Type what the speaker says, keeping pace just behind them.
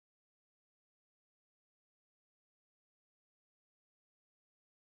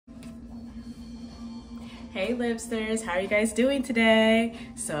Hey Libsters, how are you guys doing today?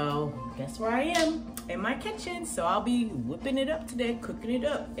 So guess where I am? In my kitchen. So I'll be whipping it up today, cooking it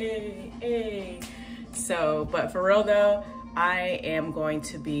up. Hey, hey. So, but for real though, I am going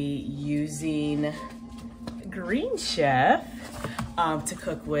to be using Green Chef to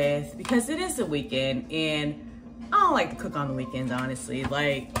cook with because it is the weekend and I don't like to cook on the weekends, honestly.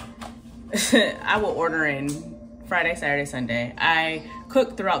 Like, I will order in Friday, Saturday, Sunday. I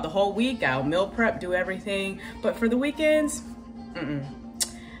cook throughout the whole week. I'll meal prep, do everything. But for the weekends,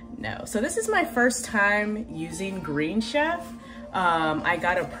 no. So this is my first time using Green Chef. I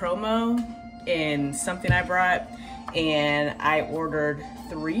got a promo in something I brought and I ordered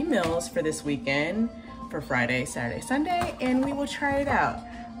 3 meals for this weekend for Friday, Saturday, Sunday, and we will try it out.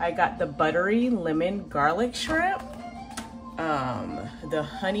 I got the buttery lemon garlic shrimp, the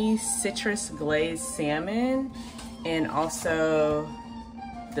honey citrus glazed salmon, and also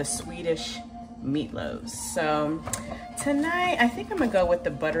the Swedish meatloaves. So tonight, I think I'm gonna go with the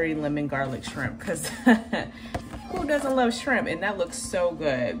buttery lemon garlic shrimp because who doesn't love shrimp? And that looks so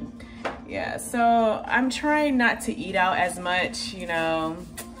good. Yeah, so I'm trying not to eat out as much, you know,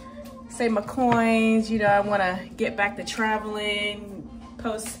 save my coins, you know, I wanna get back to traveling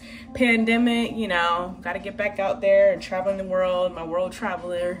post-pandemic, you know, gotta get back out there and traveling the world, my world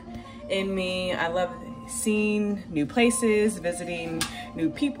traveler in me. I love seeing new places, visiting new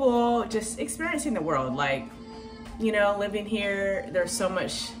people, just experiencing the world. Like, you know, living here, there's so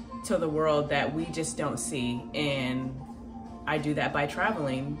much to the world that we just don't see. And I do that by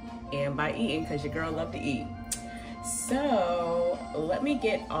traveling and by eating because your girl love to eat. So let me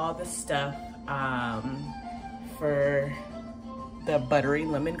get all the stuff for the buttery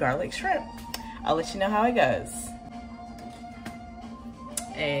lemon garlic shrimp. I'll let you know how it goes.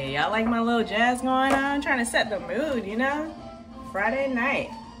 Hey, y'all like my little jazz going on? Trying to set the mood, you know? Friday night.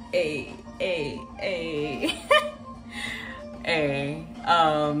 Hey, hey, hey. Hey,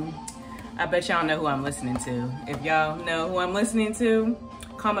 I bet y'all know who I'm listening to. If y'all know who I'm listening to,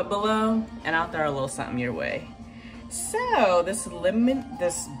 comment below and I'll throw a little something your way. So this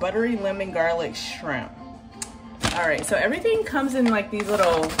buttery lemon garlic shrimp. All right, so everything comes in like these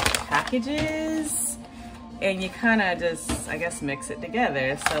little packages and you kind of just, I guess, mix it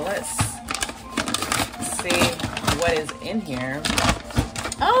together. So let's see what is in here.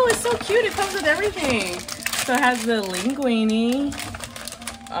 Oh, it's so cute. It comes with everything. So it has the linguine.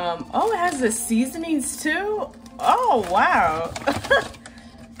 Oh, it has the seasonings too. Oh, wow.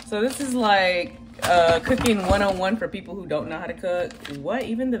 So this is like cooking 101 for people who don't know how to cook. What,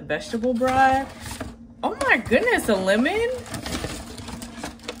 even the vegetable broth? Oh my goodness, a lemon?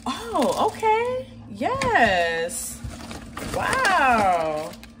 Oh, okay. Yes.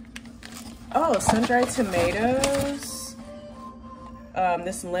 Wow. Oh, sun-dried tomatoes.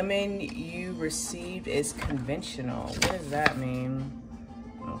 This lemon you received is conventional. What does that mean?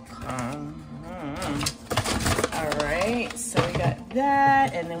 Okay. All right, so we got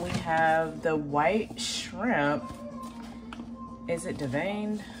that, and then we have the white shrimp. Is it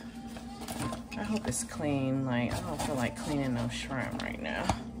deveined? I hope it's clean. Like, I don't feel like cleaning no shrimp right now.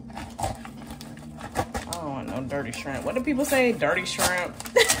 I don't want no dirty shrimp. What do people say? Dirty shrimp?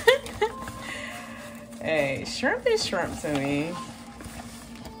 Hey, shrimp is shrimp to me.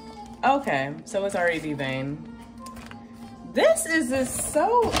 Okay, so it's already deveined. This is just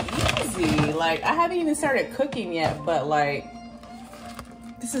so easy. Like, I haven't even started cooking yet, but like,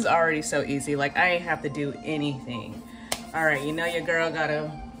 this is already so easy. Like, I ain't have to do anything. All right, you know your girl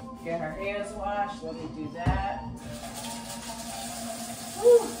gotta get her hands washed. Let me do that.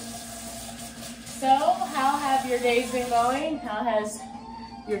 Whew. So, how have your days been going? How has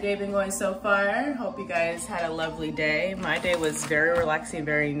your day been going so far? Hope you guys had a lovely day. My day was very relaxing,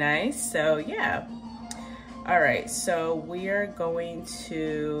 very nice. So, yeah. All right, so we are going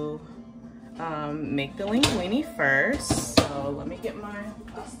to make the linguine first. So let me get my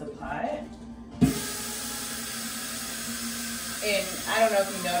pasta pot. And I don't know if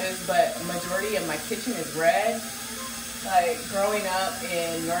you noticed, but a majority of my kitchen is red. Like, growing up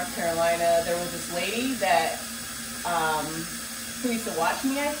in North Carolina, there was this lady that who used to watch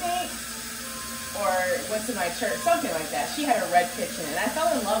me, I think, or went to my church, something like that. She had a red kitchen, and I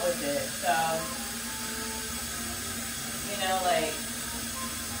fell in love with it. So, you know, like,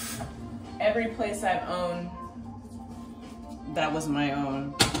 every place I've owned that was my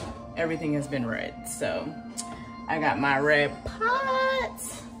own, everything has been red. So I got my red pot,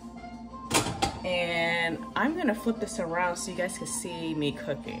 and I'm gonna flip this around so you guys can see me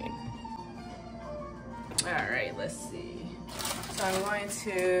cooking. All right, let's see. So I'm going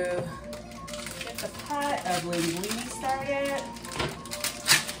to get the pot of linguine started.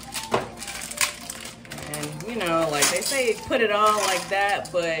 And you know, like they say put it on like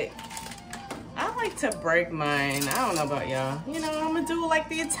that, but I like to break mine. I don't know about y'all. You know, I'm gonna do it like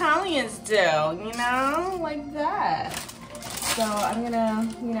the Italians do, you know, like that. So I'm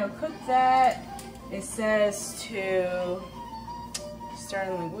gonna, you know, cook that. It says to start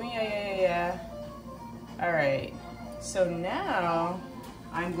linguine, yeah. All right, so now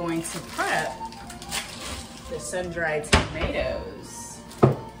I'm going to prep the sun-dried tomatoes.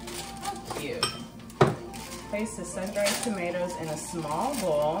 How cute. Place the sun-dried tomatoes in a small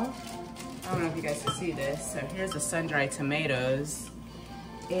bowl. I don't know if you guys can see this. So here's the sun-dried tomatoes.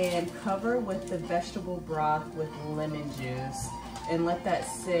 And cover with the vegetable broth with lemon juice. And let that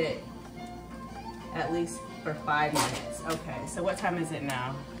sit at least for 5 minutes. Okay, so what time is it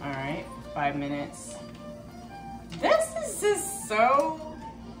now? All right, 5 minutes. This is just so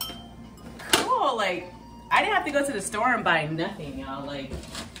cool. Like, I didn't have to go to the store and buy nothing, y'all. Like,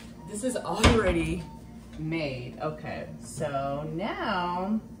 this is already made. Okay, so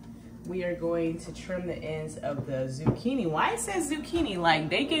now we are going to trim the ends of the zucchini. Why it says zucchini? Like,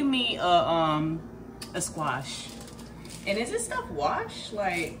 they gave me a squash. And is this stuff washed?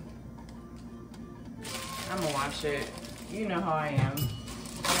 Like, I'm gonna wash it. You know how I am.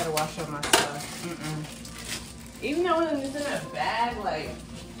 I gotta wash all my stuff. Even though it's in a bag, like,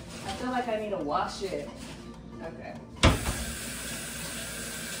 I feel like I need to wash it. Okay.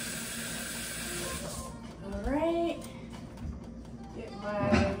 All right. Get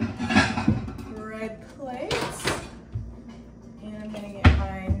my bread plate. And I'm gonna get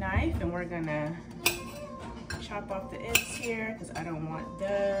my knife and we're gonna chop off the ends here because I don't want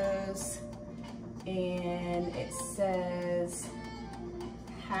those. And it says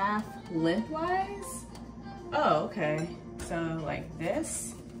half lengthwise. Oh, okay. So like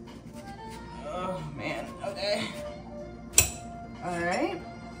this. Oh man, okay. All right.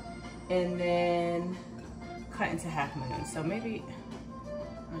 And then cut into half moon. So maybe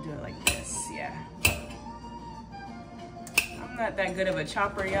I'll do it like this, yeah. I'm not that good of a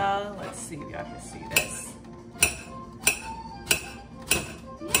chopper, y'all. Let's see if y'all can see this.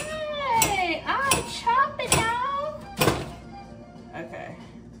 Yay, I'm chopping now. Okay.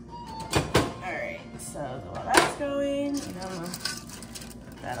 All right, so while that's going, you know, I'm gonna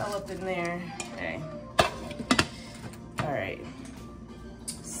put that all up in there. Okay. All right.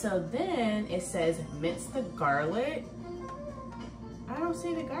 So then it says mince the garlic. I don't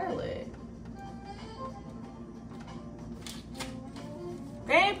see the garlic.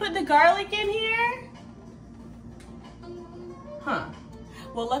 They ain't put the garlic in here? Huh.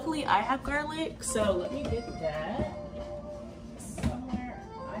 Well, luckily I have garlic, so let me get that. Somewhere,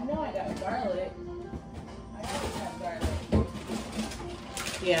 I know I got garlic. I always have garlic.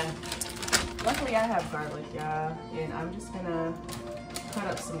 Yeah, luckily I have garlic, y'all. And I'm just gonna cut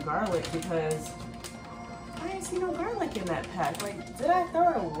up some garlic because I ain't see no garlic in that pack. Like, did I throw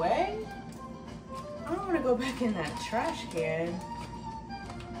it away? I don't want to go back in that trash can.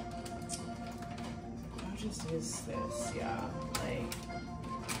 I'll just use this, yeah. Like,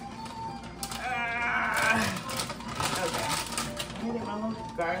 okay. I'm gonna get my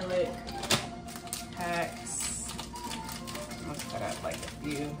little garlic packs. I'm gonna cut out like a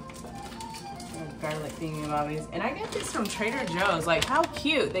few garlic thingy-bobbies. And I get this from Trader Joe's. Like, how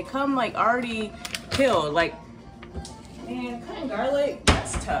cute. They come like already peeled. Like, man, cutting garlic,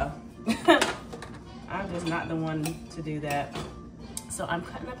 that's tough. I'm just not the one to do that. So I'm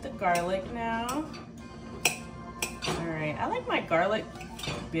cutting up the garlic now. All right, I like my garlic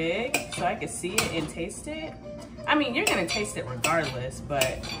big so I can see it and taste it. I mean, you're gonna taste it regardless,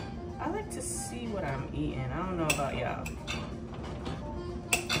 but I like to see what I'm eating. I don't know about y'all.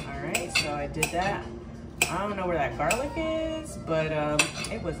 All right, so I did that. I don't know where that garlic is, but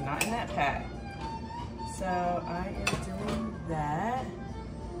it was not in that pack. So I am doing that.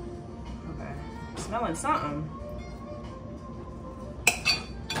 Okay, I'm smelling something.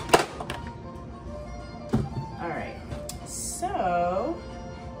 All right, so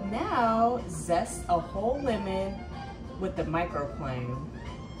now zest a whole lemon with the microplane.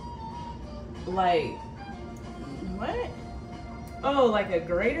 Like, what? Oh, like a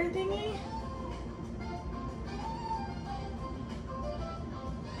grater thingy?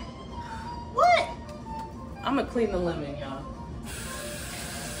 What? I'm gonna clean the lemon, y'all.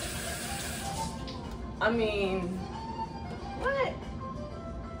 I mean, what?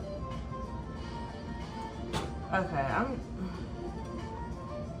 Okay,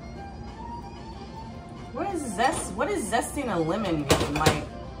 what is zesting a lemon mean? Like,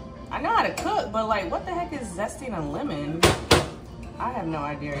 I know how to cook, but like, what the heck is zesting a lemon? I have no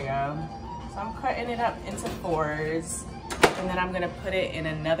idea, y'all. So I'm cutting it up into 4s, and then I'm gonna put it in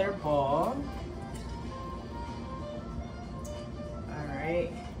another bowl.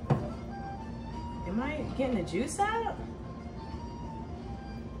 right. Am I getting the juice out?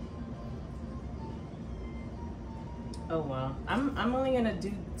 Oh well, I'm only gonna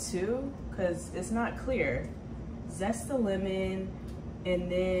do 2 because it's not clear. Zest the lemon, and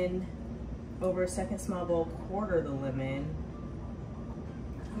then over a second small bowl, quarter the lemon.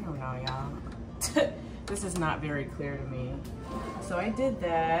 I don't know, y'all. This is not very clear to me. So I did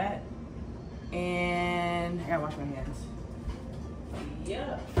that, and I gotta wash my hands.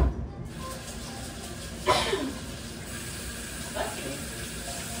 Yeah.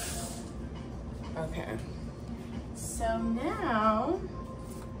 Okay. So now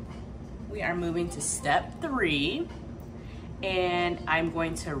we are moving to step 3, and I'm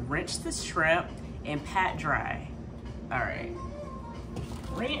going to rinse the shrimp and pat dry. All right.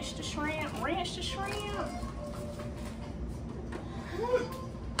 Rinse the shrimp, rinse the shrimp.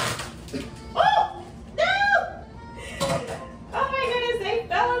 Oh, no! Oh my goodness, they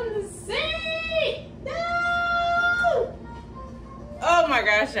fell in the sink! No! Oh my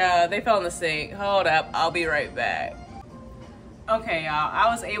gosh, y'all, they fell in the sink. Hold up, I'll be right back. Okay, y'all, I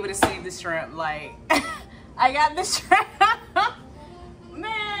was able to save the shrimp. Like, I got the shrimp.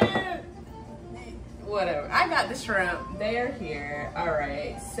 Man, whatever. I got the shrimp. They're here. All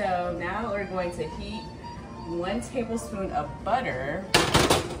right, so now we're going to heat 1 tablespoon of butter.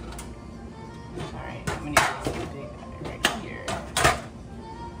 All right, I'm gonna use this big guy right here.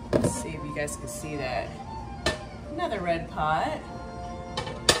 Let's see if you guys can see that. Another red pot.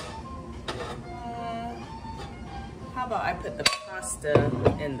 How about I put the pasta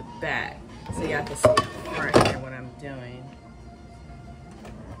in the back so y'all can see up front here what I'm doing.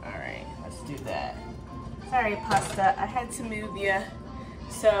 All right, let's do that. Sorry, pasta, I had to move you.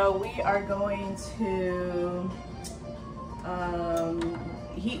 So we are going to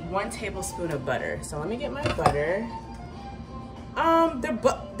heat 1 tablespoon of butter. So let me get my butter.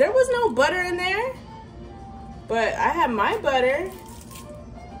 There was no butter in there, but I have my butter.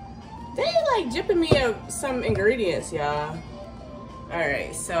 They like jipping me of some ingredients, y'all. All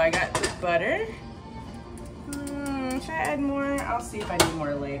right, so I got the butter. Should I add more? I'll see if I need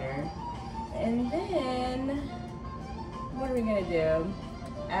more later. And then, what are we gonna do?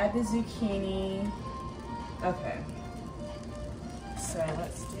 Add the zucchini. Okay, so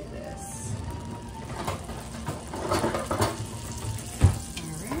let's do this. All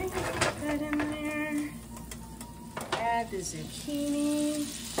right, put that in there. Add the zucchini.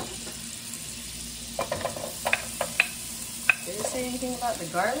 Did it say anything about the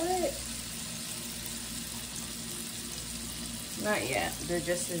garlic? Not yet, they're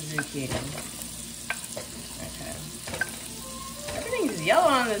just the zucchini. Okay. Everything's yellow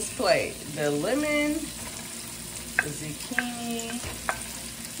on this plate. The lemon, the zucchini.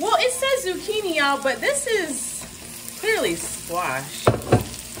 Well, it says zucchini, y'all, but this is clearly squash.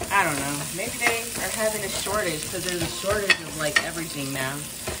 I don't know. Maybe they are having a shortage because there's a shortage of like everything now.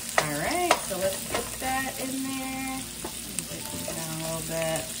 All right, so let's put that in there. Break it down a little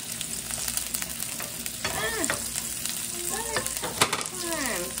bit.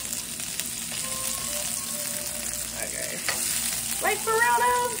 Okay. Like for real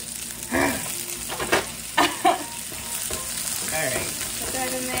though? Alright, put that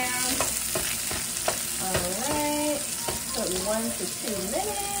in there. Alright. Put 1 to 2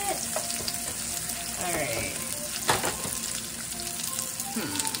 minutes. Alright.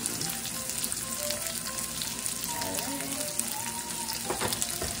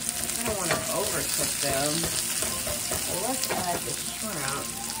 I don't want to overcook them. So let's add the shrimp.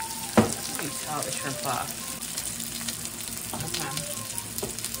 Let me towel the shrimp off. Okay.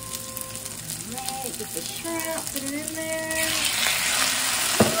 Alright, get the shrimp, put it in there.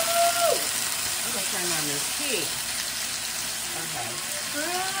 Woo! I'm gonna turn on this heat. Okay.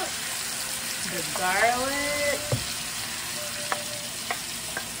 Shrimp, the garlic.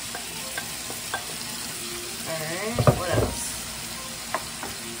 Alright, what else?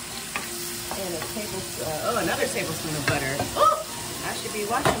 And a tablespoon, another tablespoon of butter. Oh, I should be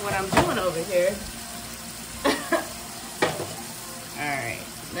watching what I'm doing over here. All right,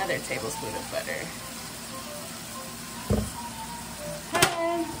 another tablespoon of butter.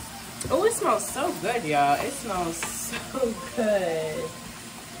 Okay. Oh, it smells so good, y'all. It smells so good.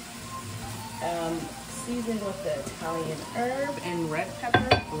 Seasoned with the Italian herb and red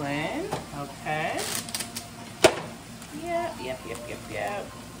pepper blend. Okay. Yep.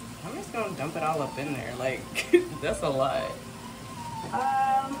 I'm just gonna dump it all up in there. Like, that's a lot.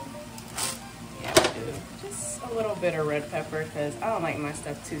 Yeah, we'll do just a little bit of red pepper because I don't like my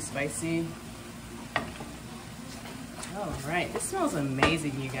stuff too spicy. All right, this smells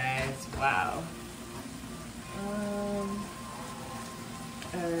amazing, you guys. Wow.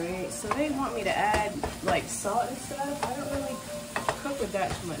 Alright, so they want me to add like salt and stuff. I don't really cook with that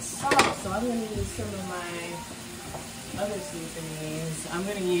too much salt, so I'm gonna use some of my other seasonings. I'm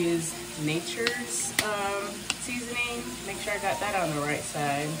gonna use Nature's seasoning. Make sure I got that on the right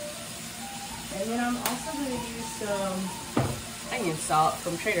side. And then I'm also gonna use some onion salt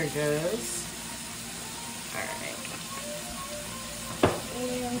from Trader Joe's. Alright.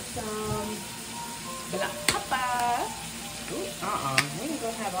 And some black pepper. Ooh, we ain't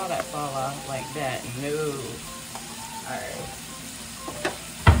gonna have all that fall off like that. No. Alright.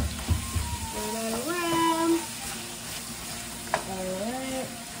 Turn that around. Alright.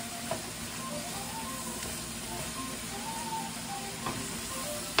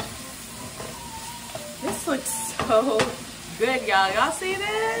 This looks so good, y'all. Y'all see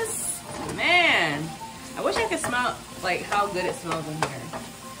this? Man. I wish I could smell like how good it smells in here.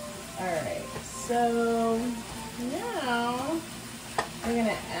 Alright, so now we're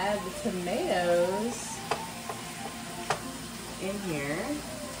gonna add the tomatoes in here.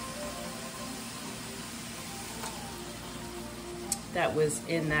 That was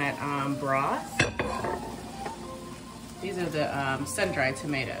in that broth. These are the sun-dried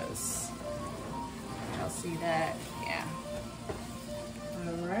tomatoes. Y'all see that? Yeah.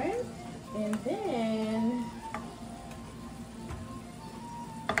 All right, and then,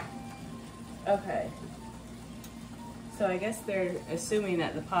 okay. So I guess they're assuming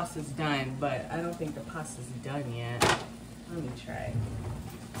that the pasta's done, but I don't think the pasta's done yet. Let me try.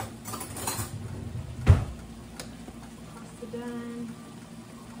 Pasta done.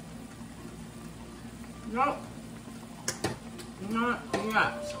 Nope. Not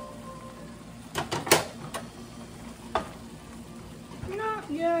yet.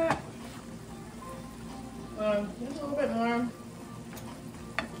 Not yet. Just a little bit more.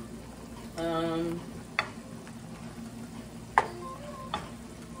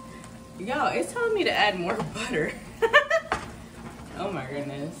 Yo, it's telling me to add more butter. Oh my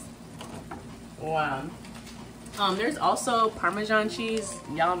goodness. Wow. There's also Parmesan cheese.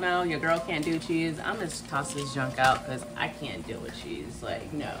 Y'all know your girl can't do cheese. I'm just toss this junk out because I can't deal with cheese.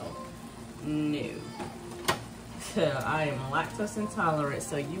 Like, no. No. I am lactose intolerant,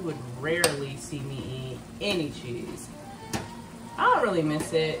 so you would rarely see me eat any cheese. I don't really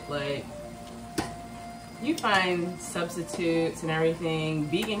miss it. Like, you find substitutes and everything.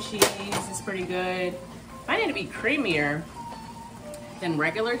 Vegan cheese is pretty good. I need to be creamier than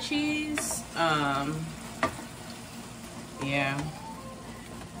regular cheese. Yeah.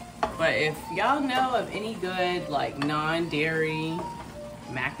 But if y'all know of any good like non-dairy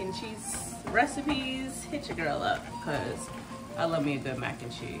mac and cheese recipes, hit your girl up, because I love me a good mac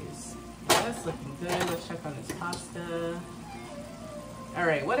and cheese. That's looking good. Let's check on this pasta. All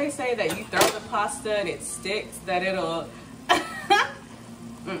right, what they say that you throw the pasta and it sticks, that it'll I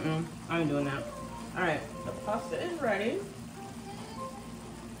ain't doing that. All right, the pasta is ready.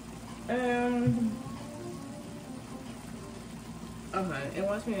 Okay, it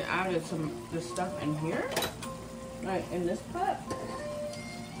wants me to add some the stuff in here, like in this pot.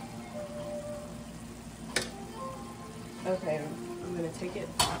 Okay, I'm gonna take it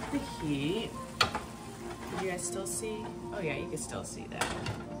off the heat. Can you guys still see? Oh yeah, you can still see that.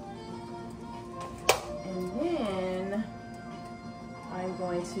 And then I'm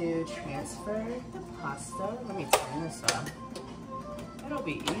going to transfer the pasta. Let me turn this off. It'll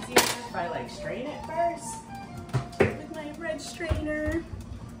be easier if I like strain it first with my red strainer.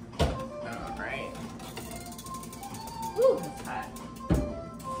 All right. Woo, it's hot.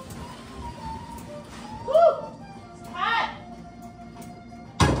 Woo, it's hot.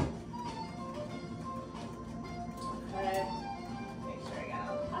 Okay. Make sure I got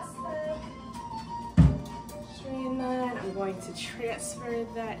all the pasta. Strain that. I'm going to transfer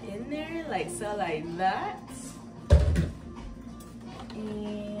that in there, like so, like that.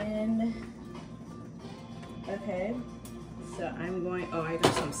 And okay, so I'm going, oh, I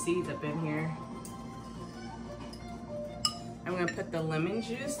got some seeds up in here. I'm gonna put the lemon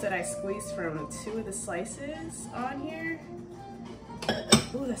juice that I squeezed from 2 of the slices on here.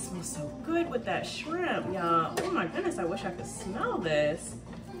 Ooh, that smells so good with that shrimp, y'all. Oh my goodness, I wish I could smell this.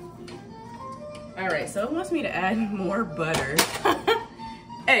 All right, so it wants me to add more butter.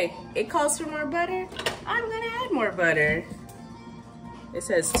 Hey, it calls for more butter. I'm gonna add more butter. It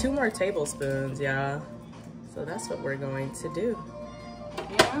says 2 more tablespoons, y'all. So that's what we're going to do.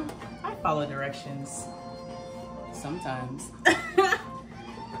 Yeah, I follow directions sometimes.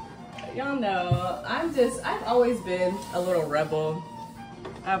 Y'all know, I've always been a little rebel.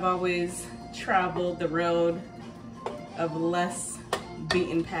 I've always traveled the road of less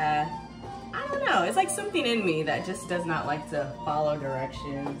beaten path. I don't know, know, it's like something in me that just does not like to follow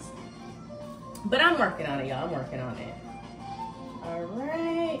directions. But I'm working on it, y'all. I'm working on it. All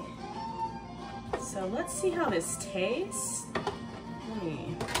right. So let's see how this tastes. Let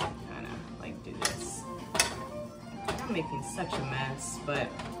me kind of like do this. I'm making such a mess, but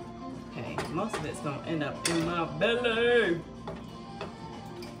okay, most of it's gonna end up in my belly.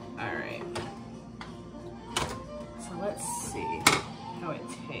 All right. So let's see how it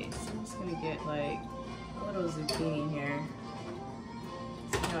tastes. I'm just gonna get like a little zucchini here.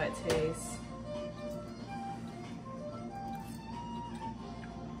 See how it tastes.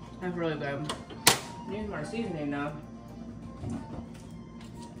 That's really good. Need more seasoning now.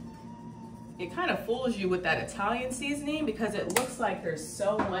 It kind of fools you with that Italian seasoning because it looks like there's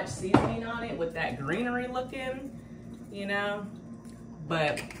so much seasoning on it with that greenery looking, you know?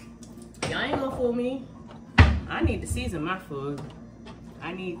 But y'all ain't gonna fool me. I need to season my food.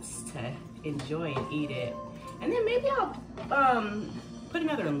 I need to enjoy and eat it. And then maybe I'll put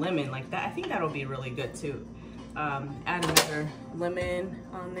another lemon like that. I think that'll be really good too. Add another lemon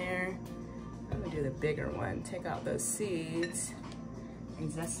on there. I'm gonna do the bigger one. Take out those seeds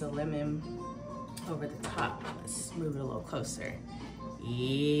and zest the lemon over the top. Let's move it a little closer.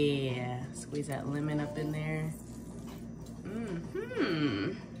 Yeah, squeeze that lemon up in there.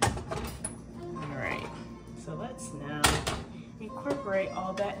 All right, so let's now incorporate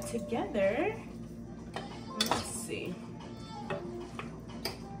all that together. Let's see.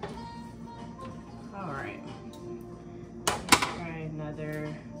 All right, let's try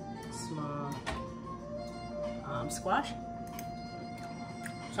another small squash.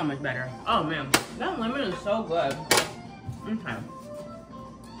 So much better. Oh man, that lemon is so good. Okay.